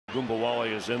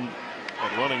Gumbawale is in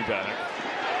at running back.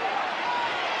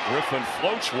 Griffin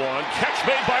floats one. Catch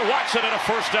made by Watson and a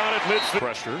first down at midfield.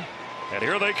 Pressure. And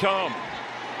here they come.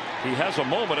 He has a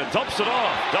moment and dumps it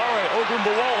off. Dare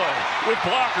Ogunbowale with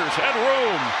blockers and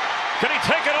room. Can he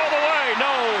take it all the way?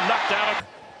 No, knocked out.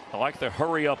 I like the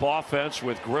hurry-up offense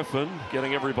with Griffin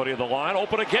getting everybody to the line.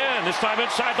 Open again, this time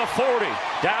inside the 40,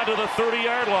 down to the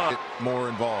 30-yard line. More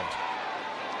involved.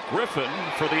 Griffin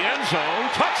for the end zone.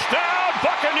 Touchdown,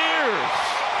 Buccaneers!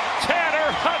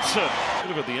 Tanner Hudson.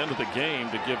 At the end of the game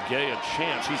to give Gay a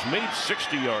chance. He's made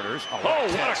 60-yarders. Oh,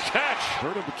 what a catch.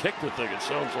 Heard him kick the thing. It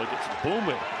sounds like it's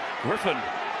booming. Griffin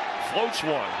floats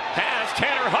one. Has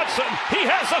Tanner Hudson. He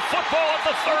has the football at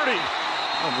the 30.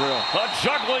 Unreal. A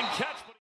juggling catch.